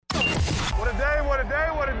What a day, what a day,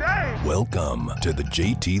 what a day. Welcome to the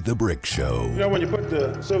JT the Brick Show. You know, when you put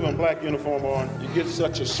the silver and black uniform on, you get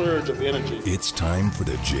such a surge of energy. It's time for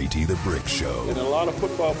the JT the Brick Show. And a lot of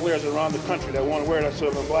football players around the country that want to wear that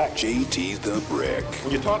silver and black. JT the Brick.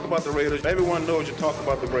 When you talk about the Raiders, everyone knows you talk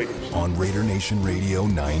about the Breakers. On Raider Nation Radio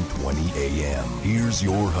 920 AM. Here's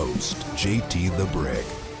your host, JT the Brick.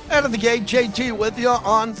 Out of the gate, JT with you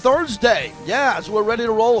on Thursday. Yeah, as we're ready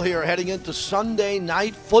to roll here, heading into Sunday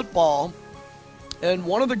Night Football. And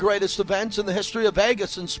one of the greatest events in the history of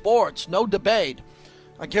Vegas in sports, no debate.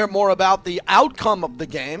 I care more about the outcome of the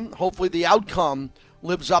game. Hopefully the outcome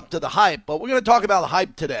lives up to the hype. But we're going to talk about the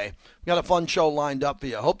hype today. We got a fun show lined up for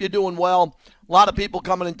you. Hope you're doing well. A lot of people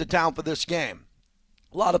coming into town for this game.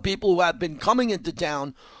 A lot of people who have been coming into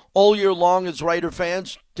town all year long as Raider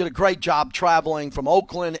fans did a great job traveling from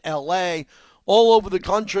Oakland, L.A., all over the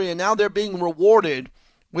country. And now they're being rewarded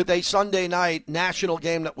with a Sunday night national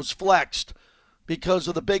game that was flexed because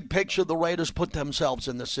of the big picture the Raiders put themselves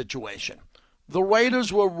in this situation. The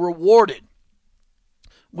Raiders were rewarded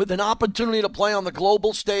with an opportunity to play on the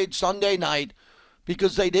global stage Sunday night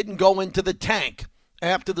because they didn't go into the tank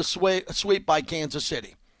after the sweep by Kansas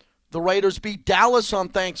City. The Raiders beat Dallas on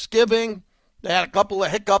Thanksgiving. They had a couple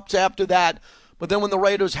of hiccups after that, but then when the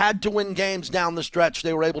Raiders had to win games down the stretch,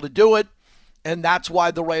 they were able to do it, and that's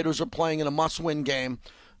why the Raiders are playing in a must-win game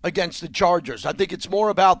against the Chargers. I think it's more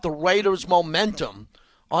about the Raiders' momentum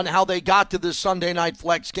on how they got to this Sunday night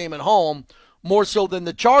flex game at home, more so than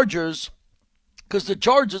the Chargers, because the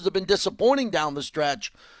Chargers have been disappointing down the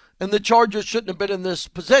stretch, and the Chargers shouldn't have been in this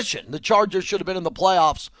position. The Chargers should have been in the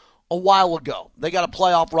playoffs a while ago. They got a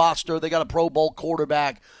playoff roster. They got a Pro Bowl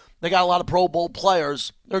quarterback. They got a lot of Pro Bowl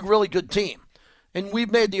players. They're a really good team. And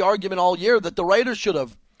we've made the argument all year that the Raiders should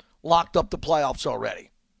have locked up the playoffs already,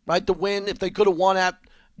 right? The win, if they could have won at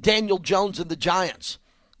Daniel Jones and the Giants,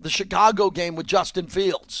 the Chicago game with Justin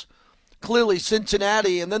Fields, clearly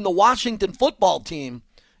Cincinnati, and then the Washington football team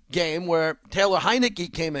game where Taylor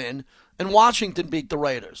Heineke came in and Washington beat the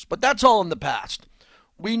Raiders. But that's all in the past.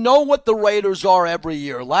 We know what the Raiders are every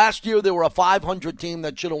year. Last year, they were a 500 team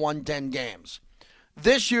that should have won 10 games.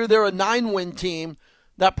 This year, they're a 9-win team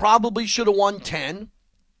that probably should have won 10.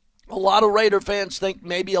 A lot of Raider fans think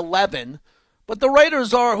maybe 11. But the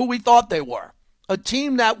Raiders are who we thought they were. A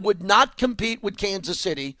team that would not compete with Kansas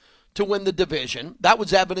City to win the division. That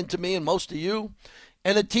was evident to me and most of you.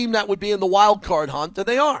 And a team that would be in the wild card hunt, and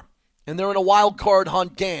they are. And they're in a wild card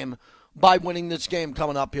hunt game by winning this game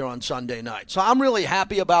coming up here on Sunday night. So I'm really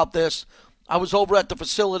happy about this. I was over at the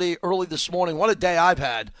facility early this morning. What a day I've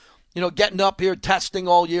had. You know, getting up here, testing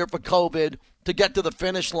all year for COVID to get to the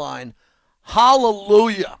finish line.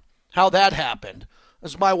 Hallelujah, how that happened.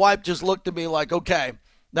 As my wife just looked at me like, okay,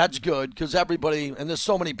 that's good, because everybody, and there's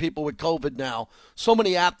so many people with COVID now, so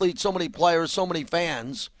many athletes, so many players, so many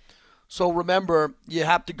fans. So remember, you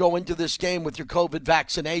have to go into this game with your COVID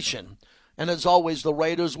vaccination. And as always, the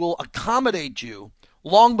Raiders will accommodate you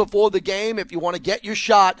long before the game. If you want to get your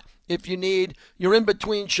shot, if you need, you're in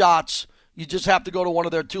between shots, you just have to go to one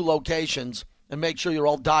of their 2 locations and make sure you're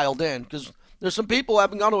all dialed in, because there's some people who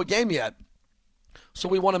haven't gone to a game yet. So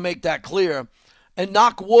we want to make that clear. And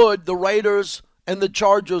knock wood, the Raiders and the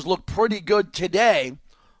Chargers look pretty good today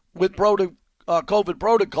with COVID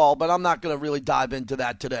protocol, but I'm not going to really dive into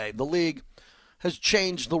that today. The league has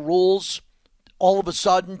changed the rules all of a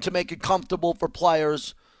sudden to make it comfortable for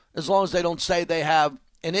players. As long as they don't say they have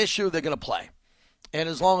an issue, they're going to play. And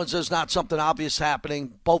as long as there's not something obvious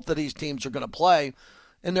happening, both of these teams are going to play,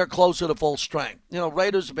 and they're closer to full strength. You know,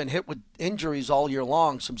 Raiders have been hit with injuries all year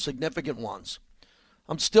long, some significant ones.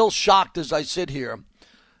 I'm still shocked as I sit here,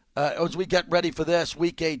 as we get ready for this,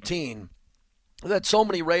 Week 18, that so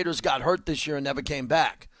many Raiders got hurt this year and never came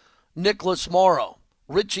back. Nicholas Morrow,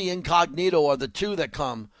 Richie Incognito are the 2 that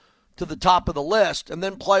come to the top of the list. And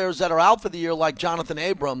then players that are out for the year like Jonathan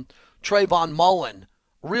Abram, Trayvon Mullen,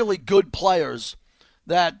 really good players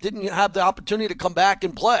that didn't have the opportunity to come back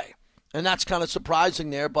and play. And that's kind of surprising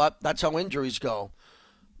there, but that's how injuries go.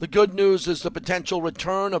 The good news is the potential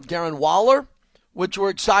return of Darren Waller, which we're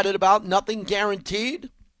excited about. Nothing guaranteed,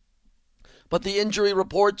 but the injury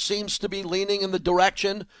report seems to be leaning in the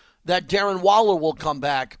direction that Darren Waller will come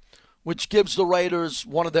back, which gives the Raiders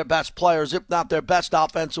one of their best players, if not their best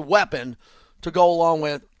offensive weapon, to go along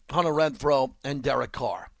with Hunter Renfrow and Derek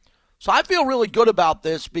Carr. So I feel really good about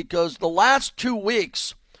this because the last 2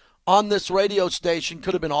 weeks on this radio station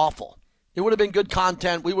could have been awful. It would have been good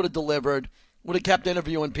content. We would have delivered, would have kept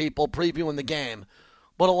interviewing people, previewing the game.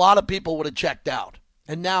 But a lot of people would have checked out.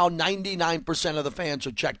 And now 99% of the fans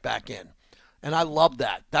are checked back in. And I love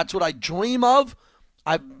that. That's what I dream of.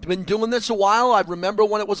 I've been doing this a while. I remember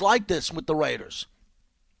when it was like this with the Raiders,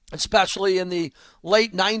 especially in the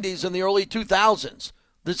late 90s and the early 2000s.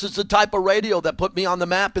 This is the type of radio that put me on the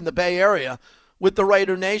map in the Bay Area with the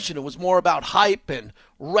Raider Nation. It was more about hype and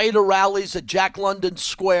Raider rallies at Jack London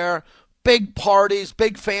Square, big parties,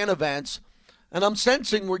 big fan events. And I'm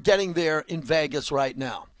sensing we're getting there in Vegas right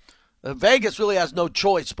now. Vegas really has no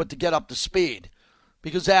choice but to get up to speed,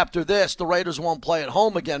 because after this, the Raiders won't play at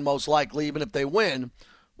home again, most likely, even if they win.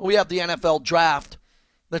 We have the NFL Draft.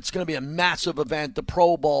 That's going to be a massive event, the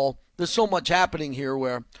Pro Bowl. There's so much happening here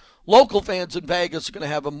where local fans in Vegas are going to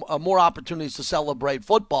have more opportunities to celebrate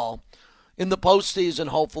football in the postseason,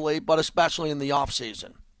 hopefully, but especially in the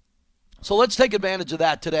offseason. So let's take advantage of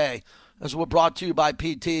that today, as we're brought to you by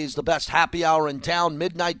PT's, the best happy hour in town,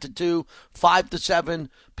 midnight to 2, 5 to 7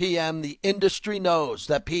 p.m. The industry knows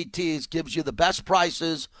that PT's gives you the best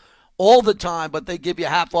prices all the time, but they give you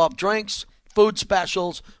half-off drinks, food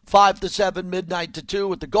specials, 5 to 7, midnight to 2.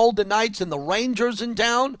 With the Golden Knights and the Rangers in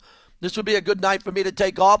town, this would be a good night for me to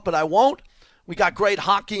take off, but I won't. We got great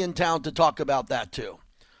hockey in town to talk about that too.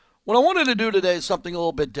 What I wanted to do today is something a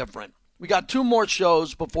little bit different. We got 2 more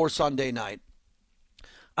shows before Sunday night.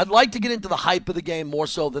 I'd like to get into the hype of the game more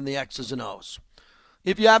so than the X's and O's.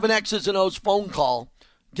 If you have an X's and O's phone call,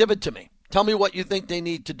 give it to me. Tell me what you think they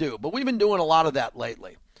need to do. But we've been doing a lot of that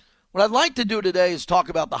lately. What I'd like to do today is talk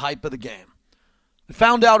about the hype of the game. I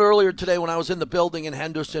found out earlier today when I was in the building in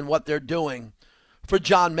Henderson what they're doing for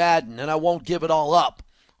John Madden, and I won't give it all up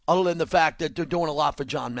other than the fact that they're doing a lot for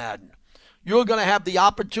John Madden. You're going to have the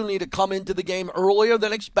opportunity to come into the game earlier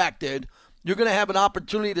than expected. You're going to have an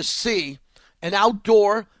opportunity to see an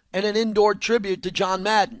outdoor and an indoor tribute to John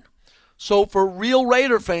Madden. So for real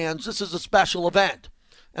Raider fans, this is a special event,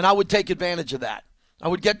 and I would take advantage of that. I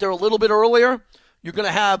would get there a little bit earlier. You're going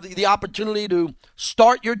to have the opportunity to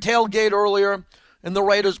start your tailgate earlier, and the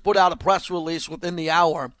Raiders put out a press release within the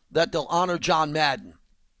hour that they'll honor John Madden.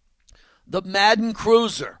 The Madden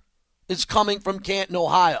Cruiser is coming from Canton,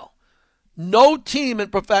 Ohio. No team in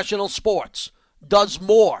professional sports does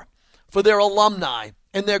more for their alumni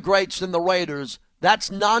and their greats than the Raiders.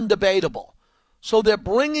 That's non-debatable. So they're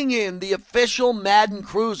bringing in the official Madden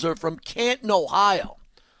Cruiser from Canton, Ohio.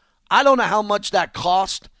 I don't know how much that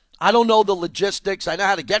cost. I don't know the logistics. I know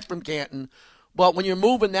how to get from Canton. But when you're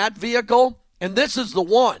moving that vehicle, and this is the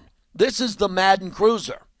one. This is the Madden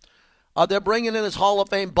Cruiser. They're bringing in his Hall of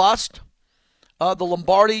Fame bust, the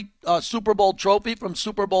Lombardi Super Bowl trophy from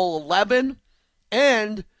Super Bowl 11,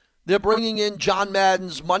 and they're bringing in John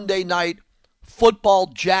Madden's Monday Night Football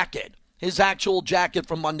jacket, his actual jacket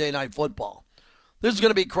from Monday Night Football. This is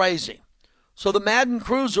going to be crazy. So the Madden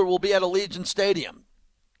Cruiser will be at Allegiant Stadium.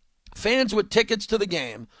 Fans with tickets to the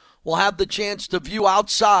game will have the chance to view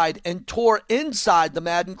outside and tour inside the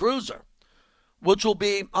Madden Cruiser, which will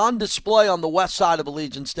be on display on the west side of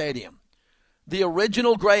Allegiant Stadium. The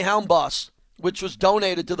original Greyhound bus, which was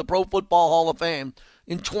donated to the Pro Football Hall of Fame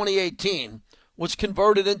in 2018, was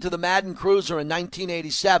converted into the Madden Cruiser in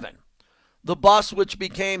 1987. The bus, which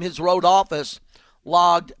became his road office,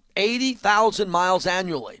 logged 80,000 miles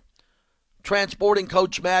annually, transporting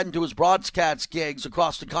Coach Madden to his broadcast gigs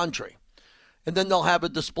across the country. And then they'll have a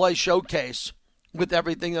display showcase with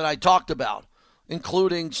everything that I talked about,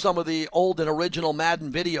 including some of the old and original Madden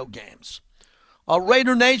video games.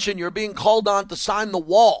 Raider Nation, you're being called on to sign the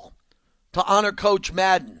wall to honor Coach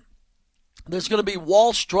Madden. There's going to be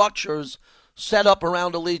wall structures set up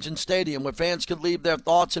around Allegiant Stadium where fans can leave their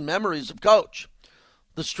thoughts and memories of Coach.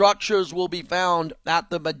 The structures will be found at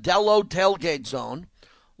the Modelo Tailgate Zone,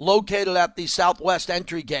 located at the southwest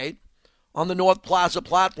entry gate, on the North Plaza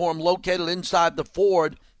platform located inside the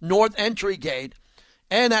Ford North Entry Gate,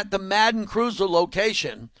 and at the Madden Cruiser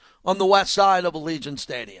location on the west side of Allegiant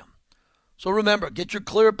Stadium. So remember, get your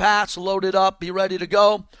Clear Pass loaded up, be ready to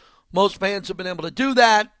go. Most fans have been able to do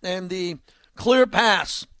that, and the Clear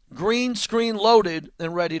Pass, green screen loaded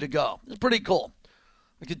and ready to go. It's pretty cool.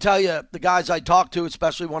 I can tell you, the guys I talked to,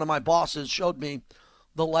 especially one of my bosses, showed me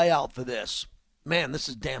the layout for this. Man, this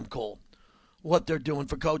is damn cool, what they're doing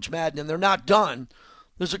for Coach Madden, and they're not done.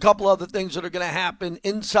 There's a couple other things that are going to happen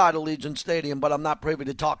inside Allegiant Stadium, but I'm not privy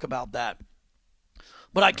to talk about that.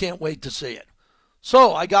 But I can't wait to see it.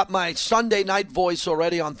 So I got my Sunday night voice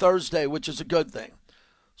already on Thursday, which is a good thing.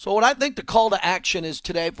 So what I think the call to action is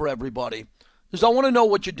today for everybody is I want to know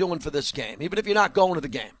what you're doing for this game, even if you're not going to the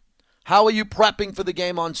game. How are you prepping for the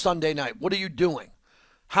game on Sunday night? What are you doing?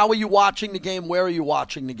 How are you watching the game? Where are you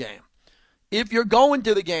watching the game? If you're going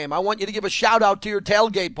to the game, I want you to give a shout-out to your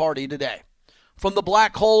tailgate party today. From the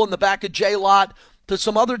Black Hole in the back of J-Lot to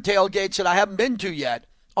some other tailgates that I haven't been to yet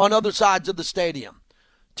on other sides of the stadium.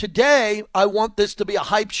 Today, I want this to be a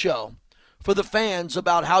hype show for the fans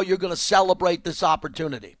about how you're going to celebrate this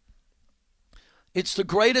opportunity. It's the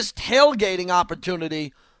greatest tailgating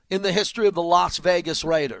opportunity in the history of the Las Vegas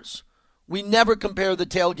Raiders. We never compare the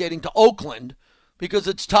tailgating to Oakland because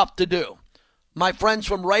it's tough to do. My friends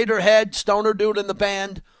from Raiderhead, Stoner Dude and the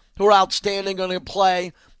band, who are outstanding, are going to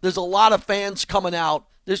play. There's a lot of fans coming out.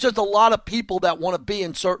 There's just a lot of people that want to be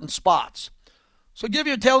in certain spots. So give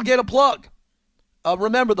your tailgate a plug.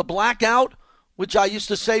 Remember, the blackout, which I used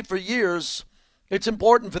to say for years, it's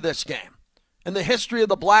important for this game. And the history of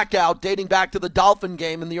the blackout dating back to the Dolphin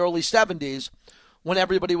game in the early 70s when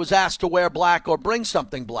everybody was asked to wear black or bring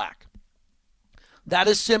something black. That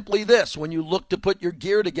is simply this. When you look to put your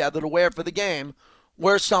gear together to wear for the game,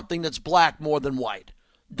 wear something that's black more than white.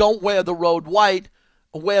 Don't wear the road white,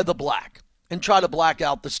 wear the black, and try to black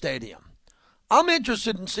out the stadium. I'm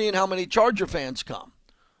interested in seeing how many Charger fans come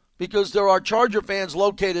because there are Charger fans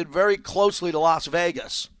located very closely to Las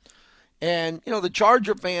Vegas. And, the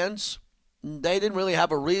Charger fans, they didn't really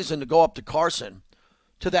have a reason to go up to Carson,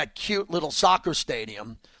 to that cute little soccer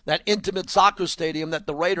stadium, that intimate soccer stadium that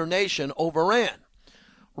the Raider Nation overran.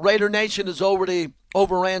 Raider Nation has already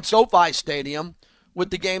overran SoFi Stadium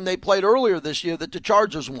with the game they played earlier this year that the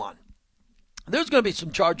Chargers won. There's going to be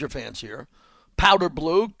some Charger fans here. Powder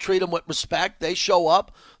blue, treat them with respect. They show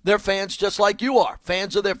up. They're fans just like you are,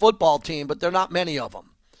 fans of their football team, but there are not many of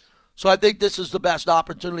them. So I think this is the best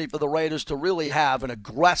opportunity for the Raiders to really have an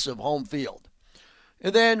aggressive home field.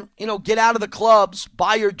 And then, get out of the clubs,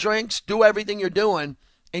 buy your drinks, do everything you're doing,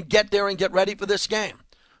 and get there and get ready for this game.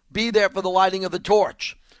 Be there for the lighting of the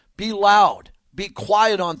torch. Be loud. Be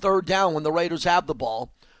quiet on third down when the Raiders have the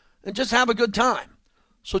ball. And just have a good time.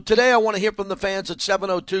 So today I want to hear from the fans at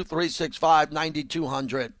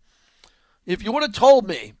 702-365-9200. If you would have told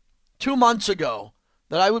me 2 months ago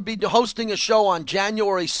that I would be hosting a show on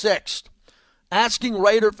January 6th, asking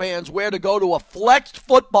Raider fans where to go to a flexed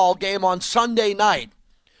football game on Sunday night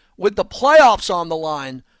with the playoffs on the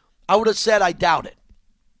line, I would have said I doubt it.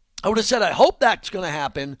 I would have said I hope that's going to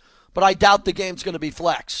happen, but I doubt the game's going to be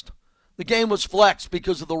flexed. The game was flexed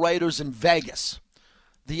because of the Raiders in Vegas.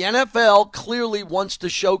 The NFL clearly wants to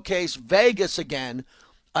showcase Vegas again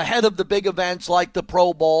ahead of the big events like the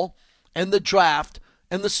Pro Bowl and the draft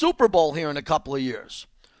and the Super Bowl here in a couple of years.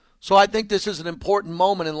 So I think this is an important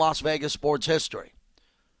moment in Las Vegas sports history,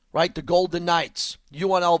 right? The Golden Knights,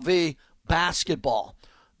 UNLV basketball,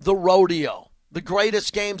 the rodeo, the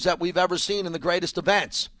greatest games that we've ever seen in the greatest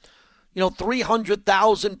events.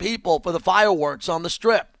 300,000 people for the fireworks on the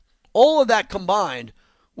Strip. All of that combined,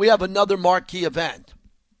 we have another marquee event.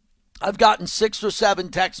 I've gotten 6 or 7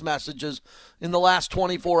 text messages in the last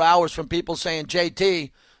 24 hours from people saying, JT,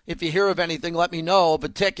 if you hear of anything, let me know of a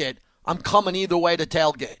ticket. I'm coming either way to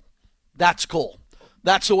tailgate. That's cool.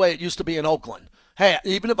 That's the way it used to be in Oakland. Hey,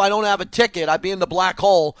 even if I don't have a ticket, I'd be in the black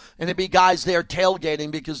hole and there'd be guys there tailgating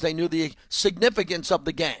because they knew the significance of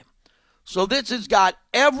the game. So this has got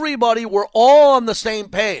everybody, we're all on the same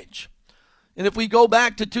page. And if we go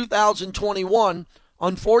back to 2021,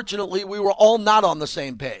 unfortunately, we were all not on the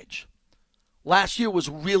same page. Last year was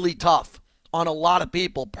really tough on a lot of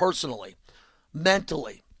people personally,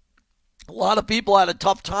 mentally. A lot of people had a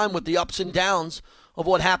tough time with the ups and downs of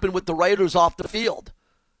what happened with the Raiders off the field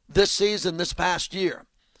this season, this past year.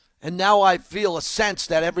 And now I feel a sense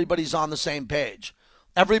that everybody's on the same page.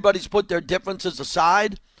 Everybody's put their differences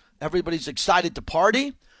aside. Everybody's excited to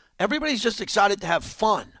party. Everybody's just excited to have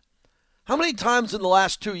fun. How many times in the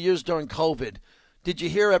last 2 years during COVID did you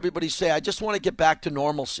hear everybody say, I just want to get back to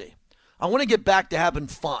normalcy? I want to get back to having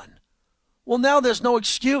fun. Well, now there's no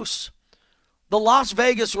excuse. The Las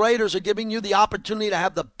Vegas Raiders are giving you the opportunity to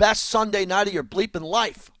have the best Sunday night of your bleeping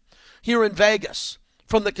life here in Vegas.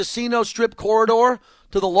 From the casino strip corridor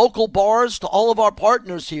to the local bars to all of our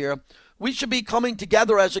partners here, we should be coming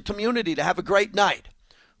together as a community to have a great night.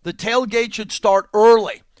 The tailgate should start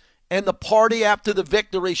early, and the party after the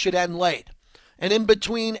victory should end late. And in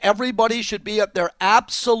between, everybody should be at their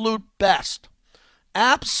absolute best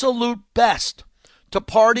to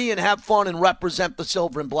party and have fun and represent the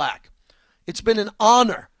silver and black. It's been an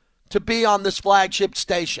honor to be on this flagship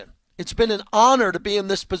station. It's been an honor to be in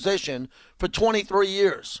this position for 23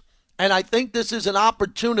 years. And I think this is an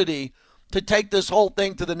opportunity to take this whole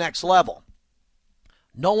thing to the next level.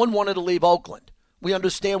 No one wanted to leave Oakland. We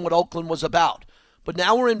understand what Oakland was about. But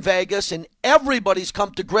now we're in Vegas, and everybody's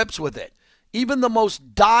come to grips with it. Even the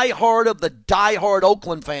most diehard of the diehard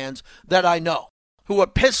Oakland fans that I know, who are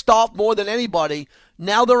pissed off more than anybody,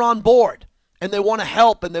 now they're on board, and they want to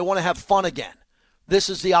help, and they want to have fun again. This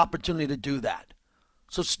is the opportunity to do that.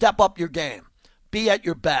 So step up your game. Be at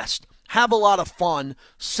your best. have a lot of fun,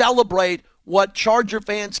 celebrate what Charger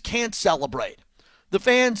fans can't celebrate. The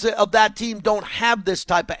fans of that team don't have this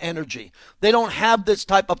type of energy. They don't have this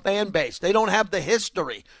type of fan base. They don't have the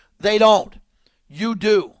history. They don't. You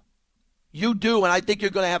do. You do, and I think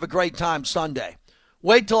you're going to have a great time Sunday.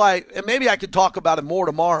 Wait till maybe I could talk about it more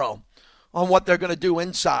tomorrow on what they're going to do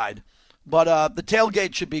inside. But the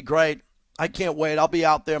tailgate should be great. I can't wait. I'll be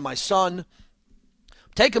out there. My son,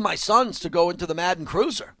 taking my sons to go into the Madden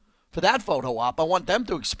Cruiser for that photo op. I want them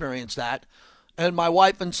to experience that. And my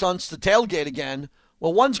wife and sons to tailgate again.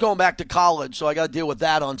 Well, one's going back to college, so I got to deal with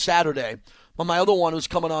that on Saturday. But my other one, who's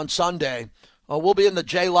coming on Sunday, we'll be in the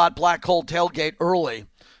J-Lot Black Hole tailgate early.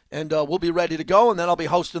 And we'll be ready to go, and then I'll be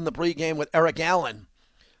hosting the pregame with Eric Allen.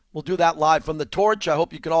 We'll do that live from the Torch. I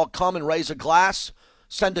hope you can all come and raise a glass,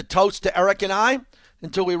 send a toast to Eric and I.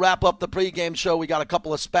 Until we wrap up the pregame show, we got a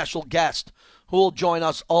couple of special guests who will join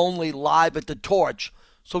us only live at the Torch.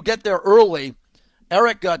 So get there early.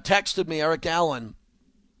 Eric texted me, Eric Allen,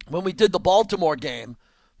 when we did the Baltimore game,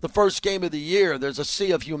 the first game of the year, there's a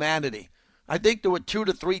sea of humanity. I think there were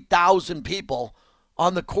 2,000 to 3,000 people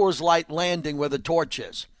on the Coors Light landing where the Torch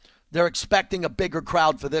is. They're expecting a bigger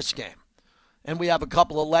crowd for this game. And we have a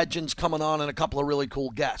couple of legends coming on and a couple of really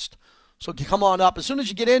cool guests. So come on up. As soon as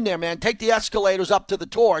you get in there, man, take the escalators up to the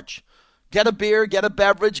Torch. Get a beer, get a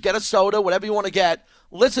beverage, get a soda, whatever you want to get.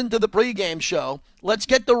 Listen to the pregame show. Let's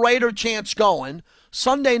get the Raider chants going.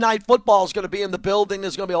 Sunday Night Football is going to be in the building.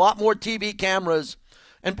 There's going to be a lot more TV cameras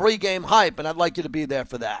and pregame hype, and I'd like you to be there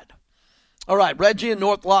for that. All right, Reggie in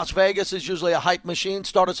North Las Vegas is usually a hype machine.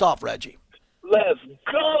 Start us off, Reggie. Let's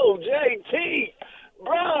go, JT.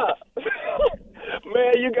 Bruh.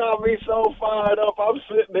 Man, you got me so fired up. I'm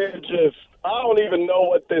sitting there just, I don't even know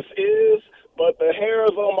what this is, but the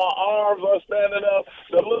hairs on my arms are standing up.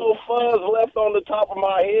 The little fuzz left on the top of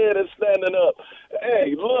my head is standing up.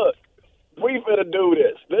 Hey, look, we finna do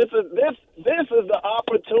this. This is the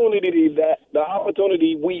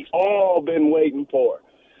opportunity we all been waiting for.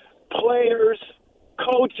 Players,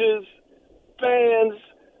 coaches, fans,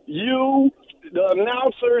 you, the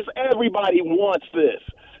announcers, everybody wants this.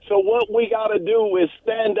 So what we got to do is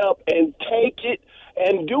stand up and take it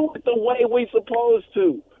and do it the way we supposed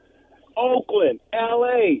to. Oakland,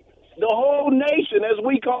 L.A., the whole nation, as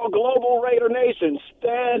we call Global Raider Nation,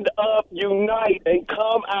 stand up, unite, and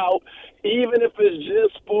come out, even if it's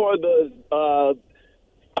just for the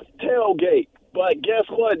tailgate. But guess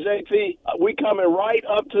what, JT? We coming right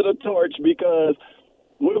up to the Torch because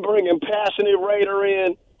we're bringing Passionate Raider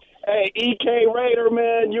in. Hey, EK Raider,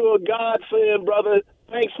 man, you a godsend, brother.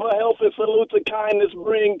 Thanks for helping Salute to Kindness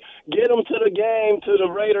get them to the game, to the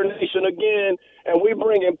Raider Nation again. And we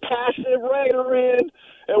bringing Passionate Raider in,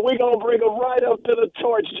 and we're going to bring them right up to the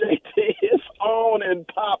Torch, JT. It's on and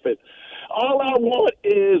popping. All I want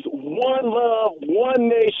is one love, one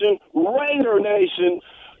nation, Raider Nation,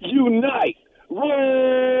 unite. Raiders.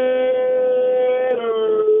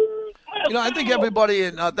 You know, I think everybody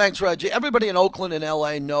in thanks, Reggie. Everybody in Oakland and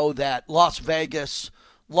L.A. know that Las Vegas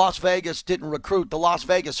didn't recruit the Las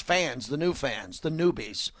Vegas fans, the new fans, the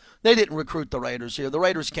newbies. They didn't recruit the Raiders here. The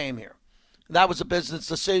Raiders came here. That was a business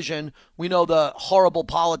decision. We know the horrible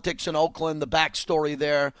politics in Oakland, the backstory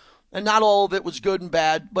there, and not all of it was good and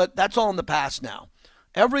bad, but that's all in the past now.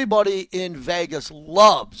 Everybody in Vegas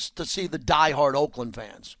loves to see the diehard Oakland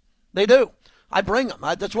fans. They do. I bring them.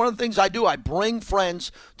 That's one of the things I do. I bring friends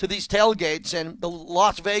to these tailgates, and the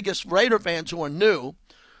Las Vegas Raider fans who are new,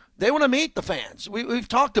 they want to meet the fans. We've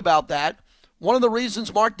talked about that. One of the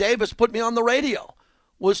reasons Mark Davis put me on the radio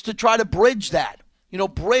was to try to bridge that. You know,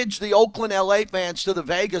 bridge the Oakland, L.A. fans to the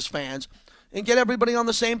Vegas fans and get everybody on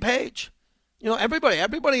the same page. You know,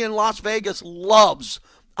 everybody in Las Vegas loves,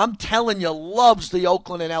 I'm telling you, loves the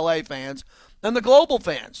Oakland and L.A. fans and the global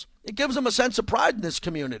fans. It gives them a sense of pride in this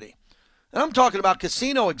community. And I'm talking about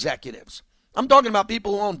casino executives. I'm talking about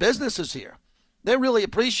people who own businesses here. They really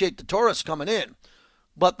appreciate the tourists coming in.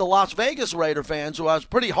 But the Las Vegas Raider fans, who I was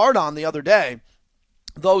pretty hard on the other day,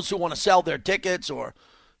 those who want to sell their tickets or,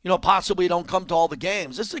 you know, possibly don't come to all the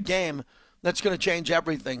games, this is a game that's going to change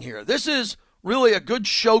everything here. This is really a good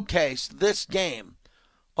showcase, this game,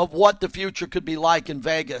 of what the future could be like in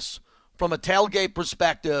Vegas from a tailgate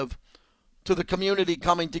perspective to the community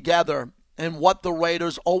coming together and what the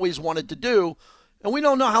Raiders always wanted to do. And we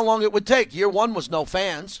don't know how long it would take. Year one was no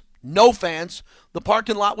fans. No fans. The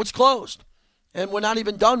parking lot was closed. And we're not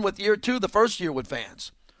even done with year two, the first year with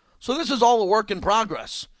fans. So this is all a work in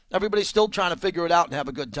progress. Everybody's still trying to figure it out and have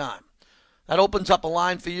a good time. That opens up a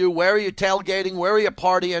line for you. Where are you tailgating? Where are you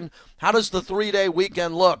partying? How does the 3-day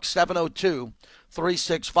weekend look?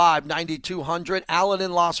 702-365-9200. Alan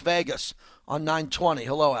in Las Vegas on 920.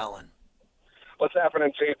 Hello, Alan. What's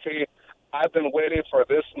happening, JT? I've been waiting for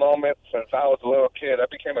this moment since I was a little kid. I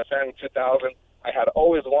became a fan in 2000. I had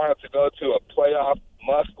always wanted to go to a playoff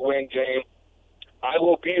must-win game. I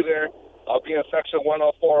will be there. I'll be in Section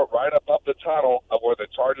 104 right above the tunnel of where the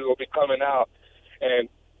Chargers will be coming out. And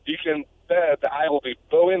you can bet that I will be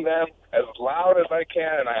booing them as loud as I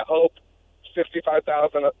can, and I hope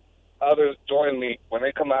 55,000 others join me when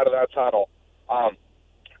they come out of that tunnel. I'm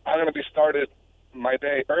going to be started my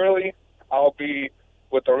day early. I'll be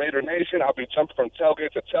with the Raider Nation. I'll be jumping from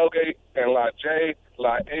tailgate to tailgate, and Lot J,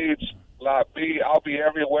 Lot H, Lot B. I'll be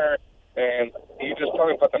everywhere. And you just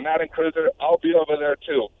talking about the Madden Cruiser, I'll be over there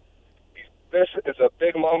too. This is a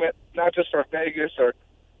big moment, not just for Vegas or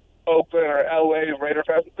Oakland or LA Raider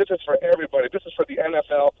fans. This is for everybody. This is for the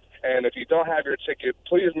NFL. And if you don't have your ticket,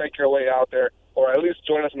 please make your way out there, or at least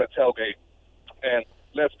join us in the tailgate. And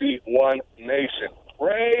let's be one nation.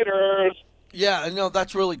 Raiders! Yeah,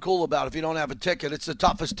 that's really cool about it. If you don't have a ticket, it's the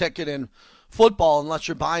toughest ticket in football unless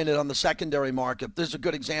you're buying it on the secondary market. There's a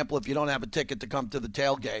good example if you don't have a ticket to come to the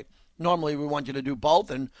tailgate. Normally we want you to do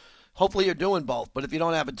both, and hopefully you're doing both. But if you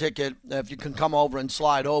don't have a ticket, if you can come over and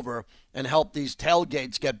slide over and help these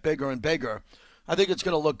tailgates get bigger and bigger, I think it's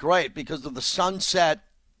going to look great because of the sunset.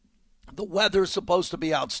 The weather's supposed to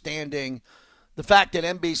be outstanding. The fact that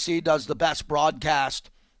NBC does the best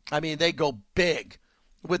broadcast, I mean, they go big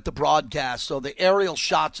with the broadcast. So the aerial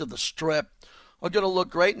shots of the Strip are going to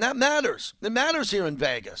look great, and that matters. It matters here in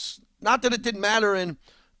Vegas. Not that it didn't matter in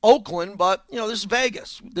Oakland, but, this is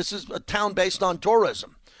Vegas. This is a town based on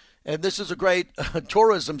tourism. And this is a great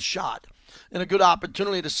tourism shot and a good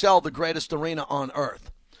opportunity to sell the greatest arena on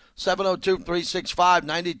earth.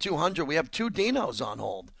 702-365-9200. We have two Dinos on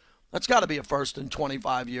hold. That's got to be a first in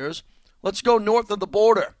 25 years. Let's go north of the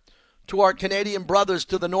border to our Canadian brothers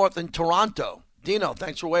to the north in Toronto. Dino,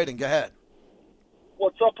 thanks for waiting. Go ahead.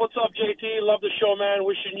 What's up, JT? Love the show, man.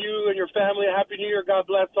 Wishing you and your family a Happy New Year. God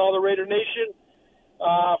bless all the Raider Nation.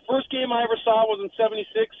 First game I ever saw was in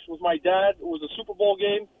 76 with my dad. It was a Super Bowl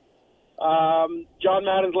game. John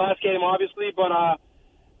Madden's last game, obviously, but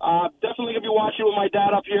definitely going to be watching with my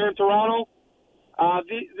dad up here in Toronto. I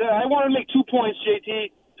want to make 2 points, JT.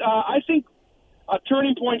 I think a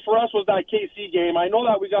turning point for us was that KC game. I know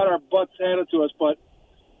that we got our butts handed to us, but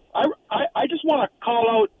I just want to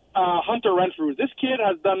call out Hunter Renfrew. This kid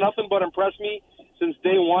has done nothing but impress me since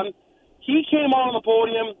day one. He came out on the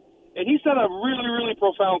podium, and he said a really, really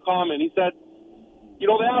profound comment. He said,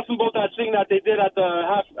 they asked him about that thing that they did at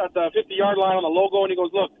the 50-yard line on the logo, and he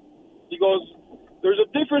goes, look, there's a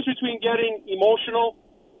difference between getting emotional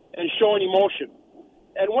and showing emotion.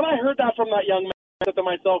 And when I heard that from that young man, I said to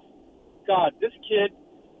myself, God, this kid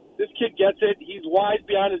gets it. He's wise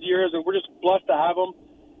behind his ears, and we're just blessed to have him.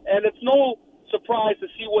 And it's no surprise to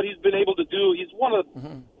see what he's been able to do. He's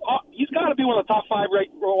he's got to be one of the top 5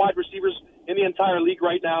 wide receivers in the entire league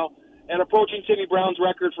right now, and approaching Timmy Brown's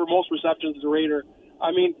record for most receptions as a Raider. I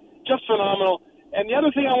mean, just phenomenal. And the other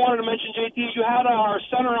thing I wanted to mention, JT, you had our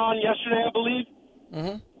center on yesterday, I believe,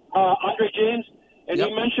 Andre James, and he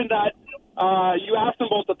mentioned that you asked him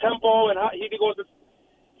about the tempo, and he goes,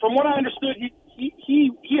 from what I understood, he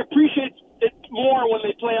appreciates it more when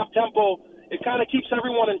they play up tempo. It kind of keeps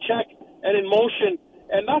everyone in check and in motion,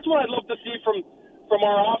 and that's what I'd love to see from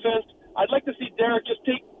our offense. I'd like to see Derek just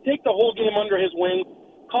take the whole game under his wing,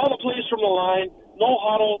 call the plays from the line, no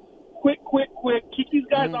huddle, quick, keep these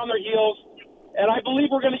guys on their heels, and I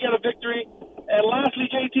believe we're going to get a victory. And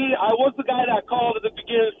lastly, JT, I was the guy that called at the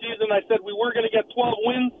beginning of the season. I said we were going to get 12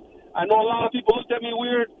 wins. I know a lot of people looked at me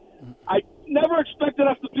weird. I never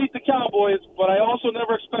expected us to beat the Cowboys, but I also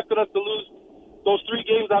never expected us to lose those 3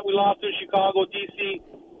 games that we lost in Chicago, D.C.,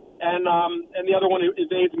 and the other one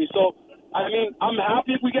evades me. So, I mean, I'm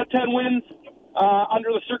happy if we get 10 wins under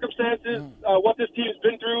the circumstances, what this team's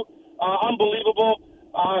been through. Unbelievable.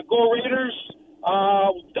 Go Raiders.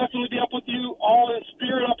 Definitely be up with you all in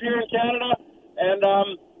spirit up here in Canada. And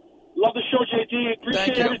love the show, JT.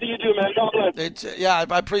 Appreciate everything you do, man. God bless.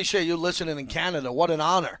 I appreciate you listening in Canada. What an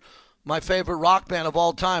honor. My favorite rock band of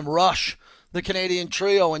all time, Rush, the Canadian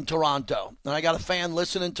trio in Toronto. And I got a fan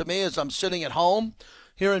listening to me as I'm sitting at home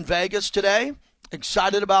here in Vegas today.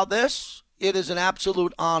 Excited about this. It is an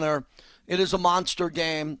absolute honor. It is a monster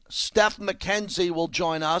game. Steph McKenzie will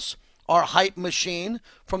join us, our hype machine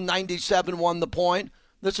from 97.1 The Point.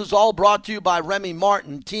 This is all brought to you by Remy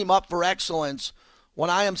Martin, Team Up for Excellence. When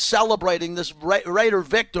I am celebrating this Raider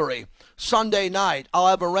victory Sunday night, I'll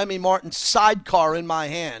have a Remy Martin sidecar in my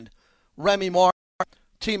hand. Remy Martin,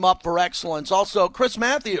 Team Up for Excellence. Also, Chris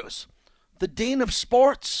Matthews, the Dean of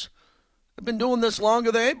Sports. I've been doing this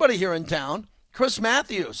longer than anybody here in town. Chris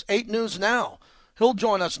Matthews, 8 News Now. He'll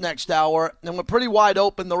join us next hour, and we're pretty wide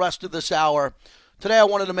open the rest of this hour. Today I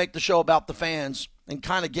wanted to make the show about the fans and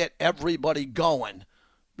kind of get everybody going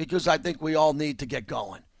because I think we all need to get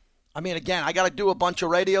going. I mean, again, I got to do a bunch of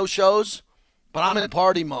radio shows, but I'm in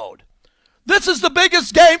party mode. This is the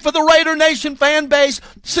biggest game for the Raider Nation fan base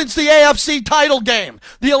since the AFC title game.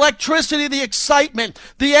 The electricity, the excitement,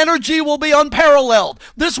 the energy will be unparalleled.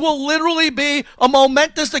 This will literally be a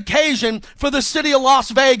momentous occasion for the city of Las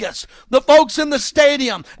Vegas. The folks in the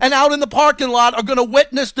stadium and out in the parking lot are going to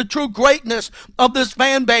witness the true greatness of this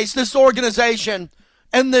fan base, this organization,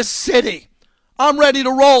 and this city. I'm ready to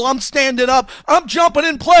roll. I'm standing up. I'm jumping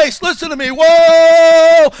in place. Listen to me.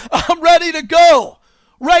 Whoa! I'm ready to go.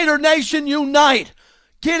 Raider Nation unite.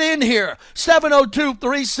 Get in here.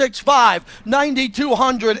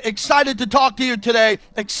 702-365-9200. Excited to talk to you today.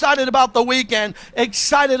 Excited about the weekend.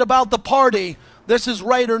 Excited about the party. This is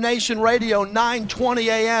Raider Nation Radio, 9:20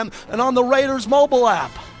 a.m. and on the Raiders mobile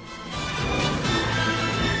app.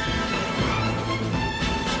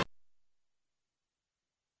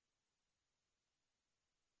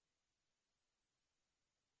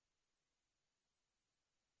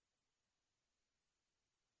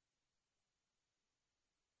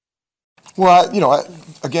 Well,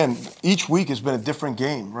 again, each week has been a different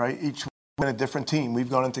game, right? Each week has been a different team. We've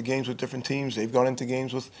gone into games with different teams. They've gone into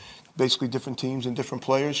games with basically different teams and different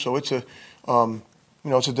players. So it's a,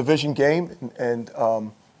 it's a division game, and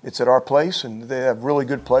it's at our place, and they have really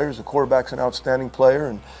good players. The quarterback's an outstanding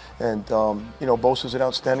player, and Bosa's an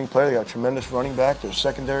outstanding player. They got a tremendous running back. Their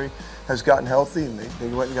secondary has gotten healthy, and they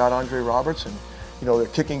went and got Andre Roberts, and their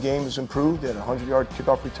kicking game has improved. They had a 100-yard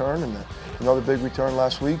kickoff return and another big return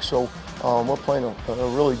last week. So we're playing a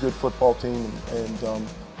really good football team, and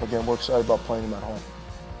again, we're excited about playing them at home.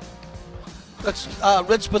 That's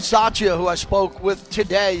Rich Bisaccia, who I spoke with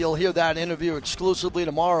today. You'll hear that interview exclusively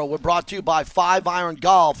tomorrow. We're brought to you by 5 Iron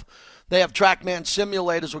Golf. They have TrackMan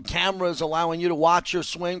simulators with cameras allowing you to watch your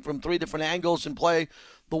swing from 3 different angles and play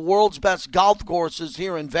the world's best golf courses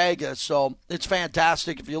here in Vegas. So it's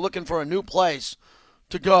fantastic. If you're looking for a new place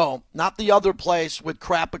to go, not the other place with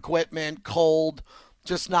crap equipment, cold,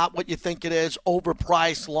 just not what you think it is,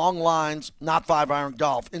 overpriced, long lines, not 5 Iron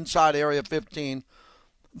Golf, inside Area 15,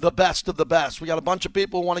 the best of the best. We got a bunch of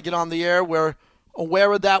people who want to get on the air. We're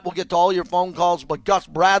aware of that. We'll get to all your phone calls, but Gus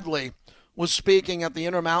Bradley was speaking at the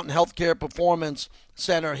Intermountain Healthcare Performance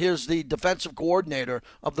Center. Here's the defensive coordinator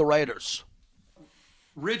of the Raiders.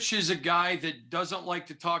 Rich is a guy that doesn't like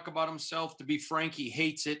to talk about himself. To be frank, he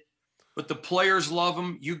hates it. But the players love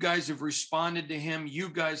him. You guys have responded to him. You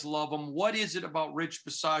guys love him. What is it about Rich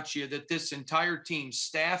Bisaccia that this entire team,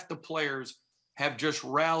 staff, the players, have just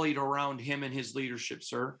rallied around him and his leadership,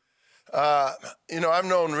 sir? I've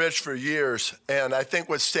known Rich for years, and I think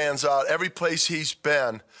what stands out, every place he's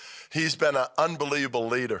been an unbelievable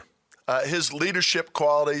leader. His leadership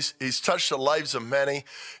qualities, he's touched the lives of many.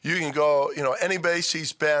 You can go, any base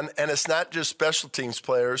he's been, and it's not just special teams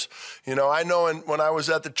players. I know when I was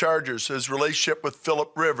at the Chargers, his relationship with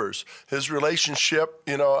Phillip Rivers, his relationship,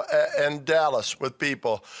 in Dallas with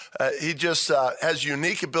people. He just has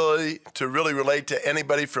unique ability to really relate to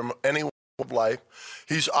anybody from any walk of life.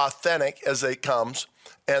 He's authentic as it comes.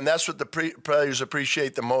 And that's what the players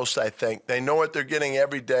appreciate the most, I think. They know what they're getting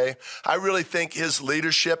every day. I really think his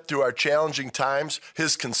leadership through our challenging times,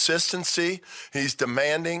 his consistency, he's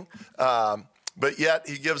demanding, but yet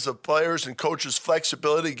he gives the players and coaches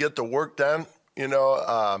flexibility to get the work done.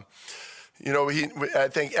 I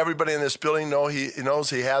think everybody in this building knows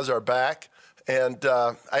he has our back. And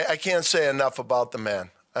I can't say enough about the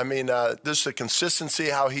man. I mean, this the consistency,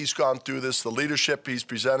 how he's gone through this, the leadership he's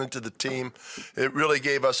presented to the team. It really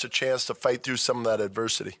gave us a chance to fight through some of that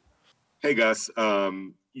adversity. Hey, Gus.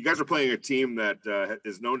 You guys are playing a team that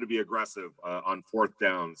is known to be aggressive on fourth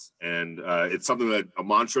downs, and it's something a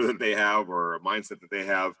mantra that they have or a mindset that they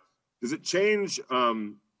have. Does it change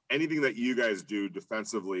anything that you guys do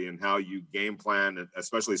defensively and how you game plan,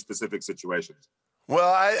 especially specific situations?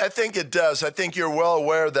 Well, I think it does. I think you're well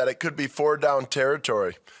aware that it could be 4-down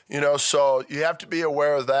territory, so you have to be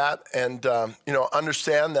aware of that and,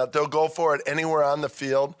 understand that they'll go for it anywhere on the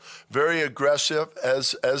field, very aggressive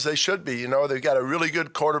as they should be. They've got a really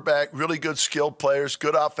good quarterback, really good skilled players,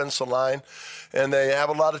 good offensive line, and they have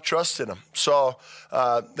a lot of trust in them. So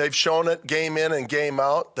they've shown it game in and game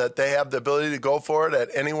out that they have the ability to go for it at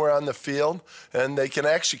anywhere on the field, and they can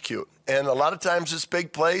execute. And a lot of times it's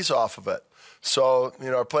big plays off of it. So,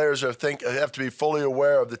 our players have to be fully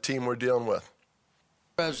aware of the team we're dealing with.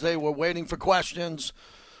 As they were waiting for questions,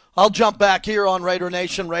 I'll jump back here on Raider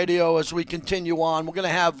Nation Radio as we continue on. We're going to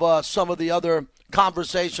have some of the other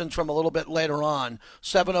conversations from a little bit later on.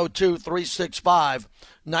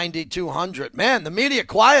 702-365-9200. Man, the media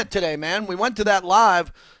quiet today, man. We went to that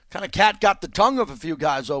live. Kind of cat got the tongue of a few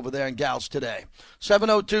guys over there and gals today.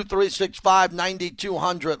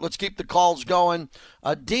 702-365-9200. Let's keep the calls going.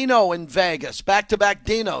 Dino in Vegas. Back-to-back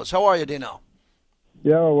Dinos. How are you, Dino?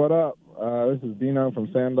 Yo, what up? This is Dino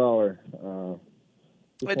from Sand Dollar.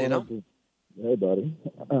 Hey, Dino. Hey, buddy.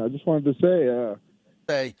 I just wanted to say,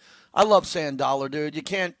 I love Sand Dollar, dude. You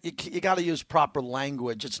got to use proper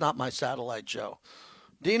language. It's not my satellite show.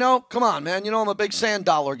 Dino, come on, man. You know I'm a big Sand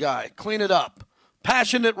Dollar guy. Clean it up.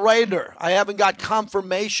 Passionate Raider. I haven't got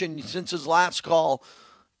confirmation since his last call.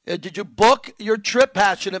 Did you book your trip,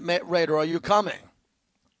 Passionate Raider? Are you coming?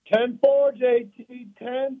 10-4, JT.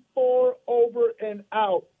 10-4 over and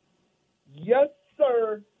out. Yes,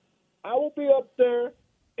 sir. I will be up there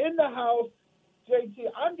in the house.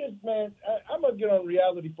 JT, I'm just going to get on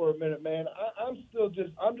reality for a minute, man. I'm just,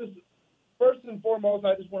 first and foremost,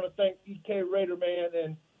 I just want to thank EK Raider, man,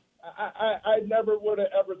 and I never would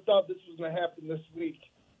have ever thought this was going to happen this week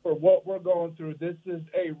for what we're going through. This is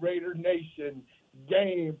a Raider Nation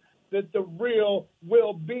game that the real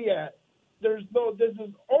will be at. This is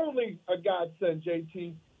only a godsend,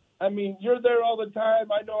 JT. I mean, you're there all the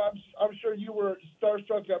time. I know I'm sure you were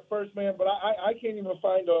starstruck at first, man, but I can't even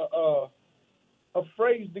find a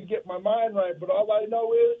phrase to get my mind right. But all I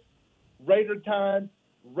know is Raider time,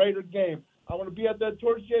 Raider game. I want to be at that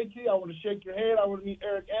torch, JT. I want to shake your hand. I want to meet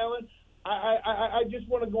Eric Allen. I just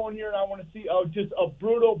want to go in here and I want to see just a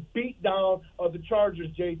brutal beatdown of the Chargers,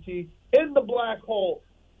 JT, in the black hole.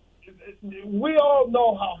 We all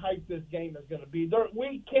know how hyped this game is going to be.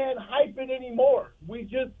 We can't hype it anymore. We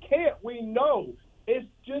just can't. We know. It's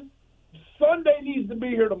just Sunday needs to be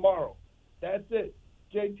here tomorrow. That's it.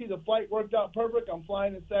 JT, the flight worked out perfect. I'm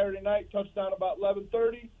flying in Saturday night, touchdown about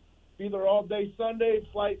 11:30. Be there all day Sunday.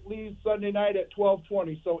 Flight leaves Sunday night at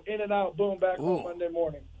 12:20. So in and out, boom, back on Monday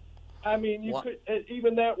morning. I mean,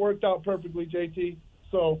 even that worked out perfectly, JT.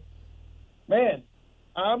 So, man,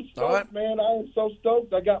 I'm stoked, man. I am so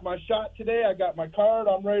stoked. I got my shot today. I got my card.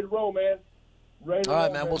 I'm ready to roll, man. All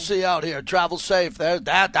right, man. We'll see you out here. Travel safe.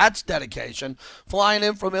 That's dedication. Flying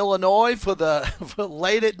in from Illinois for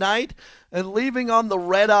late at night and leaving on the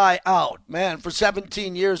red eye out. Man, for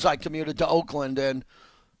 17 years I commuted to Oakland, and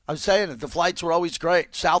I'm saying it. The flights were always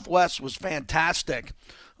great. Southwest was fantastic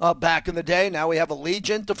back in the day. Now we have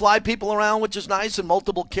Allegiant to fly people around, which is nice, and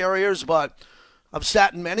multiple carriers. But I've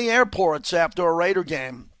sat in many airports after a Raider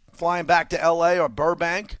game, flying back to L.A. or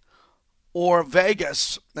Burbank or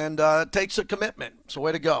Vegas, and it takes a commitment. It's a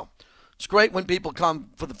way to go. It's great when people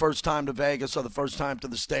come for the first time to Vegas or the first time to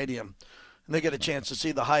the stadium, and they get a chance to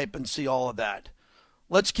see the hype and see all of that.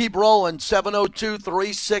 Let's keep rolling.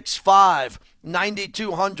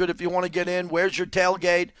 702-365-9200 if you want to get in. Where's your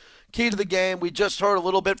tailgate? Key to the game. We just heard a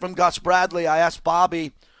little bit from Gus Bradley. I asked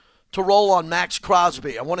Bobby to roll on Max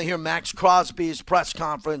Crosby. I want to hear Max Crosby's press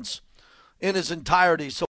conference in his entirety,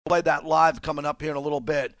 so we'll play that live coming up here in a little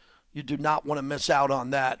bit. You do not want to miss out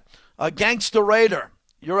on that. Gangsta Raider,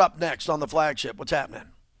 you're up next on the flagship. What's happening?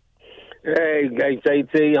 Hey,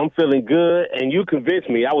 JT, I'm feeling good, and you convinced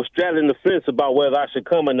me. I was straddling the fence about whether I should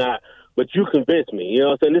come or not, but you convinced me. You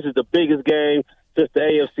know what I'm saying? This is the biggest game since the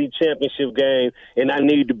AFC Championship game, and I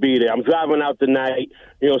need to be there. I'm driving out tonight.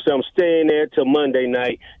 You know what I'm saying? I'm staying there till Monday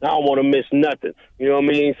night. I don't want to miss nothing. You know what I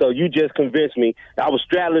mean? So you just convinced me. I was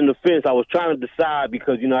straddling the fence. I was trying to decide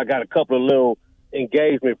because, you know, I got a couple of little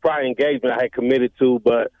prior engagement I had committed to,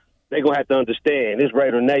 but they're going to have to understand this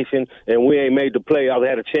Raider Nation, and we ain't made the playoffs. I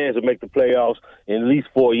had a chance to make the playoffs in at least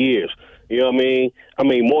 4 years. You know what I mean? I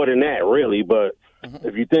mean, more than that, really, but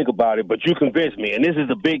if you think about it. But you convinced me, and this is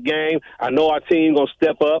a big game. I know our team going to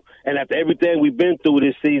step up, and after everything we've been through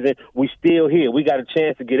this season, we still here. We got a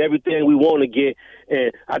chance to get everything we want to get,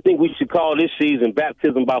 and I think we should call this season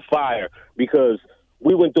baptism by fire because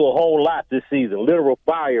we went through a whole lot this season, literal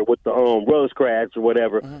fire with the Rosecrans or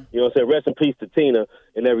whatever. You know what I'm saying? Rest in peace to Tina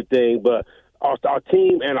and everything. But our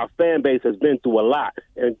team and our fan base has been through a lot,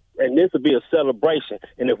 and this will be a celebration.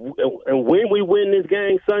 And when we win this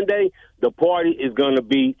game Sunday, the party is going to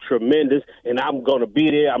be tremendous, and I'm going to be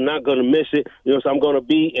there. I'm not going to miss it. You know, so I'm going to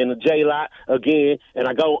be in the J-Lot again. And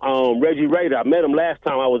I go Reggie Raider. I met him last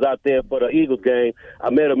time I was out there for the Eagles game. I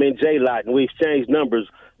met him in J-Lot, and we exchanged numbers.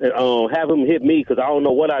 And have him hit me because I don't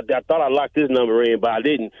know what I thought I locked his number in, but I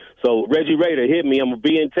didn't. So Reggie Raider hit me. I'm going to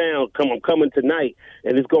be in town. I'm coming tonight,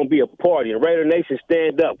 and it's going to be a party. And Raider Nation,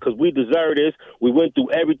 stand up because we deserve this. We went through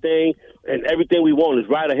everything, and everything we want is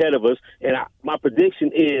right ahead of us. And my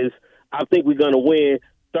prediction is I think we're going to win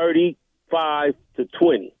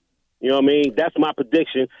 35-20. You know what I mean? That's my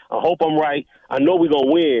prediction. I hope I'm right. I know we're going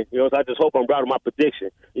to win. You know, so I just hope I'm right with my prediction.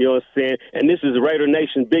 You know what I'm saying? And this is Raider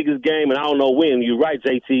Nation's biggest game, and I don't know when. You're right,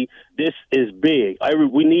 JT. This is big.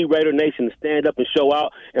 We need Raider Nation to stand up and show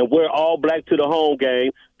out and wear all black to the home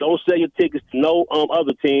game. Don't sell your tickets to no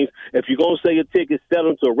other teams. If you're going to sell your tickets, sell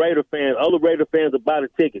them to Raider fans. Other Raider fans will buy the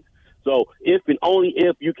tickets. So if and only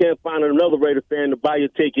if you can't find another Raider fan to buy your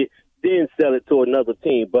ticket, then sell it to another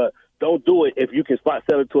team. But don't do it if you can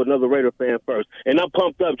sell it to another Raider fan first. And I'm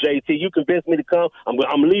pumped up, JT. You convinced me to come.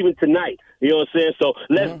 I'm leaving tonight. You know what I'm saying? So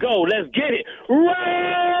let's go. Let's get it. Raiders!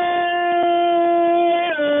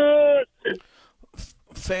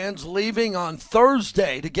 Fans leaving on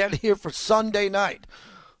Thursday to get here for Sunday night.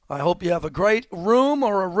 I hope you have a great room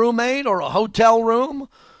or a roommate or a hotel room.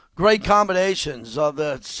 Great combinations.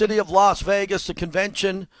 The city of Las Vegas, the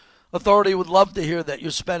convention authority would love to hear that you're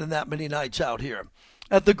spending that many nights out here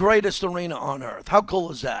at the greatest arena on earth. How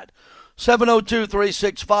cool is that?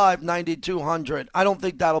 702-365-9200. I don't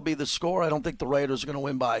think that'll be the score. I don't think the Raiders are going to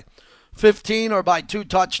win by 15 or by 2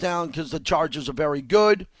 touchdowns because the Chargers are very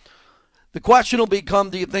good. The question will become,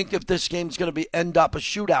 do you think if this game's going to end up a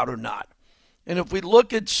shootout or not? And if we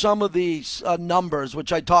look at some of these numbers,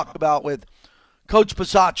 which I talked about with Coach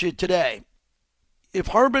Bisaccia today, if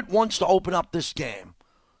Herbert wants to open up this game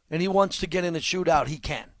and he wants to get in a shootout, he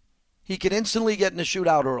can. He can instantly get in a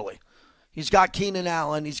shootout early. He's got Keenan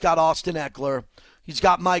Allen. He's got Austin Eckler. He's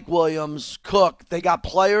got Mike Williams, Cook. They got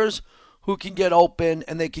players who can get open,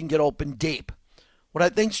 and they can get open deep. What I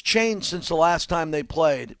think's changed since the last time they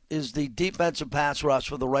played is the defensive pass rush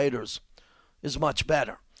for the Raiders is much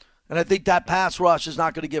better. And I think that pass rush is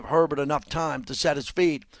not going to give Herbert enough time to set his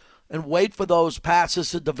feet and wait for those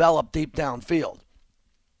passes to develop deep downfield.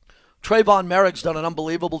 Trayvon Merrick's done an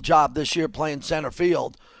unbelievable job this year playing center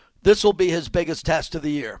field. This will be his biggest test of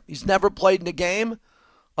the year. He's never played in a game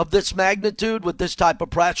of this magnitude with this type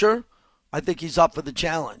of pressure. I think he's up for the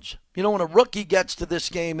challenge. You know, when a rookie gets to this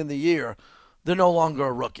game in the year, they're no longer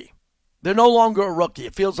a rookie. They're no longer a rookie.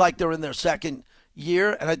 It feels like they're in their second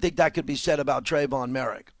year, and I think that could be said about Trayvon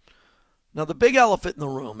Merrick. Now, the big elephant in the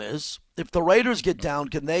room is, if the Raiders get down,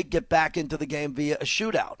 can they get back into the game via a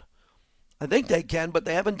shootout? I think they can, but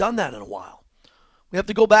they haven't done that in a while. We have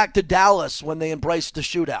to go back to Dallas when they embraced the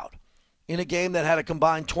shootout in a game that had a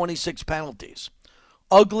combined 26 penalties.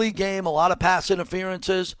 Ugly game, a lot of pass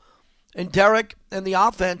interferences. And Derek and the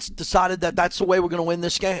offense decided that that's the way we're going to win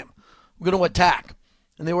this game. We're going to attack.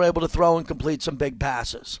 And they were able to throw and complete some big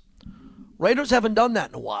passes. Raiders haven't done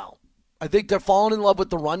that in a while. I think they're falling in love with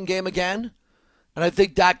the run game again. And I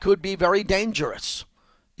think that could be very dangerous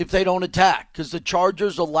if they don't attack, because the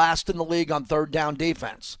Chargers are last in the league on third down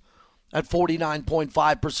defense at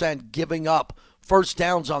 49.5%, giving up first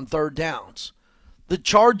downs on third downs. The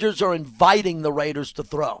Chargers are inviting the Raiders to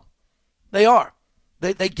throw. They are.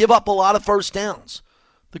 They give up a lot of first downs.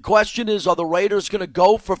 The question is, are the Raiders going to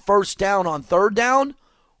go for first down on third down,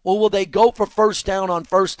 or will they go for first down on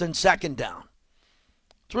first and second down?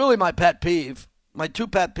 It's really my pet peeve. My 2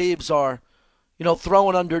 pet peeves are,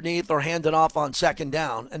 throwing underneath or handing off on second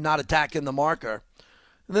down and not attacking the marker.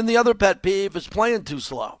 And then the other pet peeve is playing too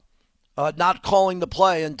slow. Not calling the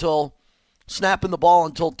play until snapping the ball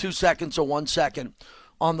until 2 seconds or 1 second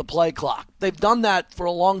on the play clock. They've done that for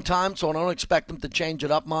a long time, so I don't expect them to change it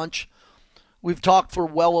up much. We've talked for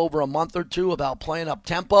well over a month or 2 about playing up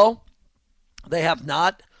tempo. They have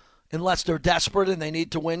not, unless they're desperate and they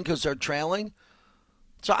need to win because they're trailing.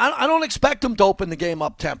 So I don't expect them to open the game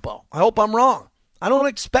up tempo. I hope I'm wrong. I don't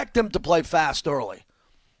expect them to play fast early.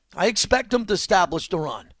 I expect them to establish the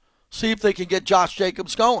run. See if they can get Josh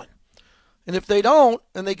Jacobs going. And if they don't,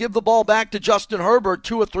 and they give the ball back to Justin Herbert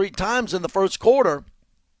 2 or 3 times in the first quarter,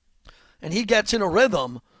 and he gets in a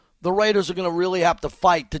rhythm, the Raiders are going to really have to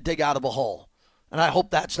fight to dig out of a hole. And I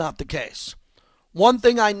hope that's not the case. One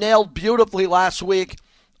thing I nailed beautifully last week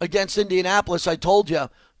against Indianapolis, I told you,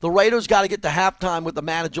 the Raiders got to get to halftime with a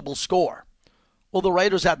manageable score. Well, the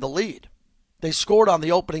Raiders had the lead. They scored on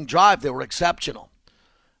the opening drive. They were exceptional.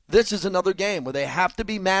 This is another game where they have to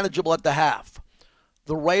be manageable at the half.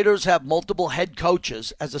 The Raiders have multiple head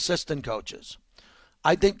coaches as assistant coaches.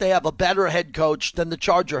 I think they have a better head coach than the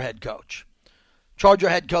Charger head coach. Charger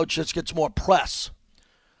head coach just gets more press.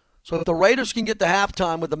 So if the Raiders can get to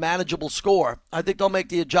halftime with a manageable score, I think they'll make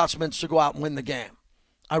the adjustments to go out and win the game.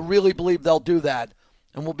 I really believe they'll do that,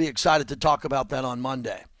 and we'll be excited to talk about that on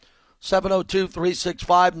Monday.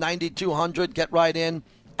 702-365-9200. Get right in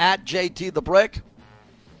at JT the Brick.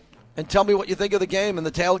 And tell me what you think of the game and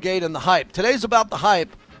the tailgate and the hype. Today's about the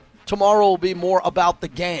hype. Tomorrow will be more about the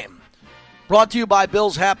game. Brought to you by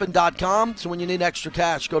BillsHappen.com. So when you need extra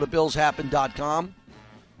cash, go to BillsHappen.com.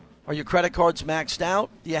 Are your credit cards maxed out?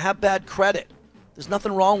 Do you have bad credit? There's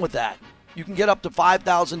nothing wrong with that. You can get up to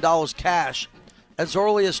 $5,000 cash as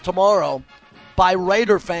early as tomorrow by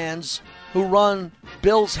Raider fans who run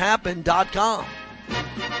BillsHappen.com.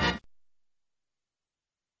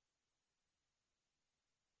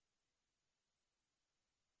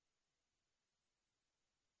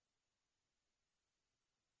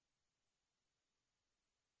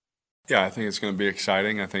 Yeah, I think it's going to be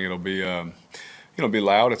exciting. I think it'll be, be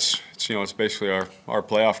loud. It's basically our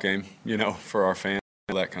playoff game, for our fans,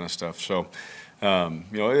 all that kind of stuff. So,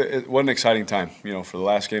 it was an exciting time, for the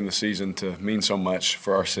last game of the season to mean so much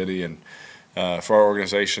for our city and for our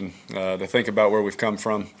organization, to think about where we've come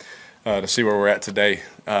from, to see where we're at today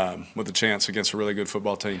with a chance against a really good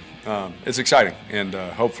football team. It's exciting, and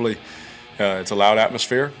hopefully it's a loud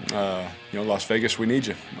atmosphere. Las Vegas, we need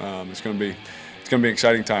you. It's going to be an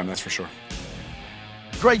exciting time, that's for sure.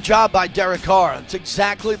 Great job by Derek Carr. It's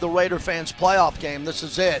exactly the Raider fans' playoff game. This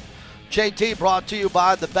is it. JT brought to you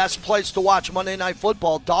by the best place to watch Monday Night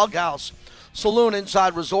Football, Doghouse Saloon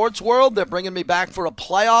inside Resorts World. They're bringing me back for a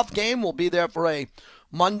playoff game. We'll be there for a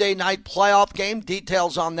Monday night playoff game.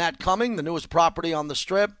 Details on that coming, the newest property on the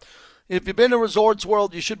Strip. If you've been to Resorts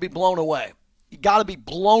World, you should be blown away. You got to be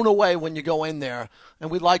blown away when you go in there. And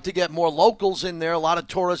we'd like to get more locals in there. A lot of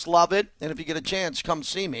tourists love it. And if you get a chance, come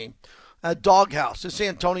see me at Doghouse. This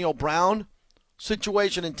Antonio Brown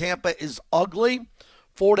situation in Tampa is ugly.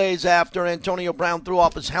 4 days after Antonio Brown threw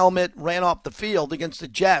off his helmet, ran off the field against the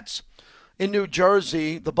Jets in New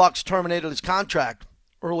Jersey, the Bucs terminated his contract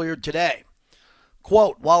earlier today.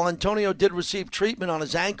 Quote, while Antonio did receive treatment on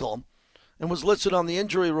his ankle and was listed on the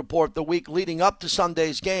injury report the week leading up to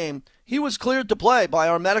Sunday's game, he was cleared to play by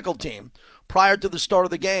our medical team prior to the start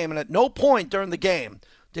of the game, and at no point during the game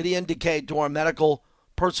did he indicate to our medical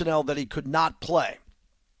personnel that he could not play.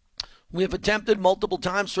 We have attempted multiple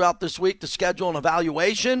times throughout this week to schedule an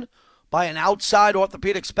evaluation by an outside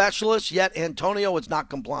orthopedic specialist, yet Antonio has not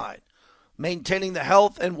complied. Maintaining the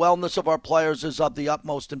health and wellness of our players is of the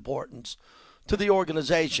utmost importance to the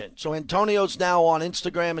organization. So Antonio's now on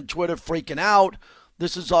Instagram and Twitter freaking out.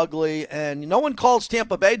 This is ugly, and no one calls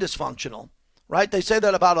Tampa Bay dysfunctional, right? They say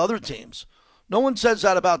that about other teams. No one says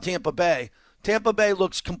that about Tampa Bay. Tampa Bay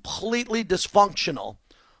looks completely dysfunctional.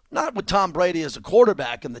 Not with Tom Brady as a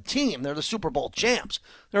quarterback and the team. They're the Super Bowl champs.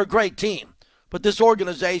 They're a great team. But this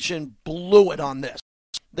organization blew it on this.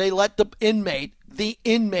 They let the inmate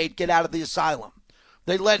get out of the asylum.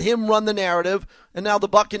 They let him run the narrative, and now the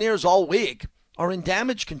Buccaneers all week are in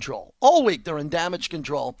damage control. All week they're in damage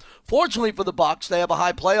control. Fortunately for the Bucs, they have a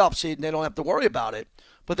high playoff seed and they don't have to worry about it.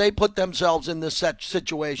 But they put themselves in this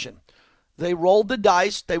situation. They rolled the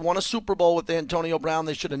dice. They won a Super Bowl with Antonio Brown.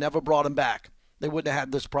 They should have never brought him back. They wouldn't have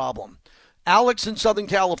had this problem. Alex in Southern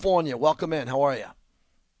California, welcome in. How are you?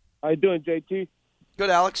 How you doing, JT? Good,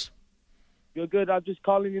 Alex. Good. I'm just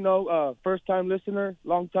calling, first-time listener,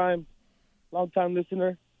 long-time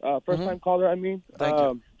listener, first-time caller, I mean.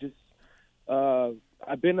 Thank you.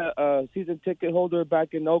 I've been a season ticket holder back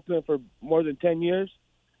in Oakland for more than 10 years.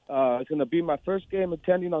 It's going to be my first game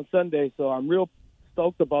attending on Sunday, so I'm real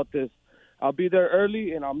stoked about this. I'll be there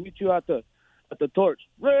early, and I'll meet you at the Torch.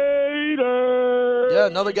 Raiders! Yeah,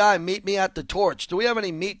 another guy, meet me at the Torch. Do we have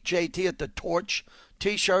any Meet JT at the Torch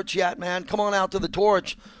T-shirts yet, man? Come on out to the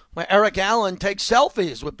Torch. Where Eric Allen takes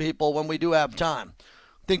selfies with people when we do have time.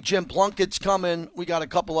 I think Jim Plunkett's coming. We got a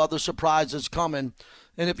couple other surprises coming.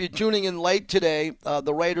 And if you're tuning in late today,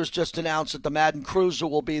 the Raiders just announced that the Madden Cruiser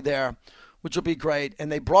will be there, which will be great.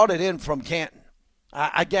 And they brought it in from Canton.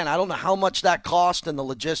 Again, I don't know how much that cost and the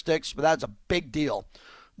logistics, but that's a big deal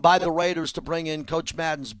by the Raiders to bring in Coach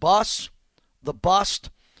Madden's bus, the bust,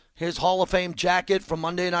 his Hall of Fame jacket from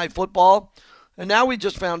Monday Night Football. And now we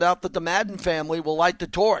just found out that the Madden family will light the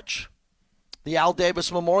torch, the Al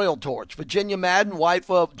Davis Memorial Torch. Virginia Madden, wife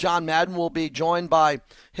of John Madden, will be joined by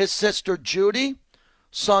his sister Judy,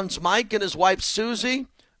 sons Mike and his wife Susie,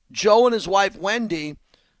 Joe and his wife Wendy,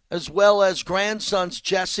 as well as grandsons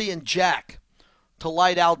Jesse and Jack to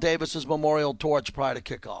light Al Davis's Memorial Torch prior to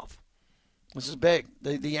kickoff. This is big.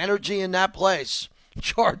 The energy in that place.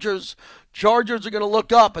 Chargers are going to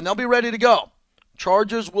look up, and they'll be ready to go.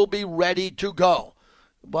 Chargers will be ready to go.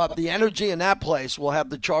 But the energy in that place will have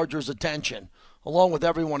the Chargers' attention, along with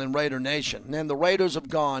everyone in Raider Nation. And the Raiders have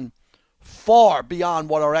gone far beyond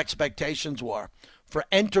what our expectations were for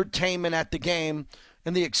entertainment at the game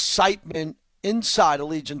and the excitement inside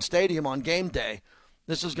Allegiant Stadium on game day.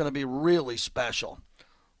 This is going to be really special.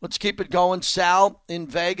 Let's keep it going. Sal in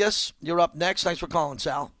Vegas, you're up next. Thanks for calling,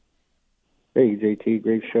 Sal. Hey, JT,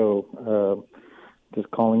 great show. Just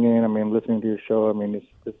calling in. I mean, listening to your show. I mean,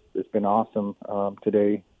 it's been awesome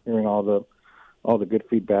today. hearing all the good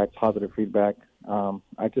feedback, positive feedback.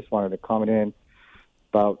 I just wanted to comment in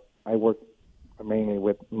about, I work mainly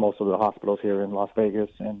with most of the hospitals here in Las Vegas,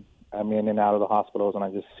 and I'm in and out of the hospitals, and I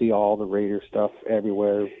just see all the Raider stuff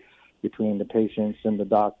everywhere between the patients and the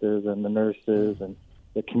doctors and the nurses and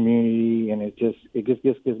the community, and it just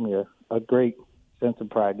gives me a great sense of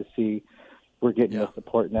pride to see we're getting the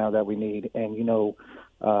support now that we need. And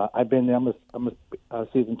I've been there. I'm a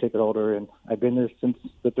season ticket holder, and I've been there since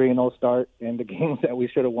the 3-0 start and the games that we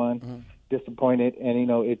should have won. Disappointed, and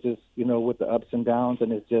it just with the ups and downs,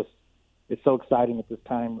 and it's so exciting at this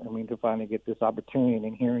time. I mean, to finally get this opportunity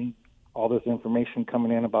and hearing all this information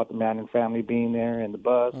coming in about the Madden family being there and the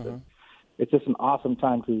bus. And it's just an awesome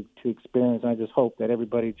time to experience. And I just hope that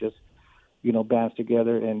everybody just, bands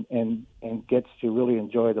together and gets to really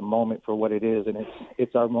enjoy the moment for what it is. And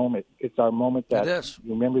it's our moment. It's our moment that,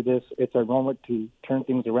 remember this, it's our moment to turn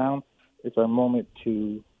things around. It's our moment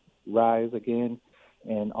to rise again.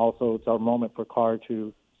 And also it's our moment for Carr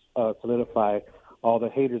to solidify all the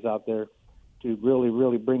haters out there, to really,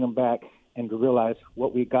 really bring them back and to realize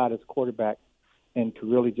what we got as quarterback and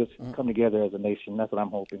to really just come together as a nation. That's what I'm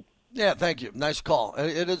hoping. Yeah, thank you. Nice call.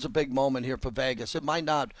 It is a big moment here for Vegas. It might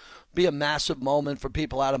not be a massive moment for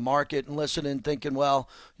people out of market and listening, thinking, well,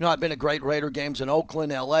 I've been to great Raider games in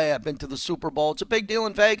Oakland, L.A. I've been to the Super Bowl. It's a big deal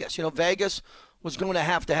in Vegas. Vegas was going to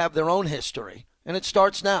have their own history, and it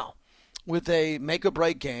starts now with a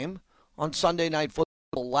make-or-break game on Sunday Night Football,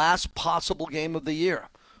 the last possible game of the year.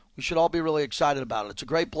 We should all be really excited about it. It's a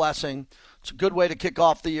great blessing. It's a good way to kick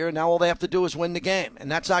off the year. Now all they have to do is win the game, and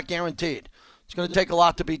that's not guaranteed. It's going to take a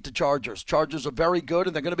lot to beat the Chargers. Chargers are very good,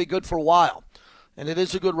 and they're going to be good for a while. And it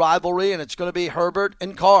is a good rivalry, and it's going to be Herbert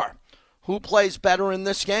and Carr. Who plays better in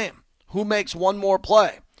this game? Who makes one more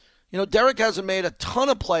play? Derek hasn't made a ton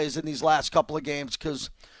of plays in these last couple of games because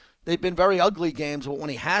they've been very ugly games, but when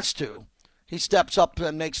he has to, he steps up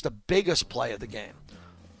and makes the biggest play of the game.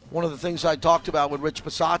 One of the things I talked about with Rich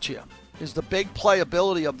Bisaccia is the big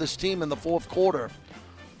playability of this team in the fourth quarter.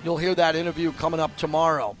 You'll hear that interview coming up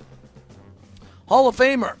tomorrow. Hall of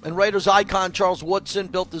Famer and Raiders icon Charles Woodson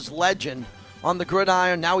built his legend on the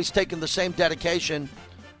gridiron. Now he's taken the same dedication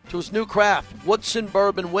to his new craft, Woodson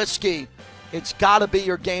Bourbon Whiskey. It's got to be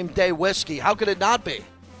your game day whiskey. How could it not be?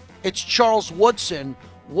 It's Charles Woodson,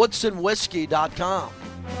 WoodsonWhiskey.com.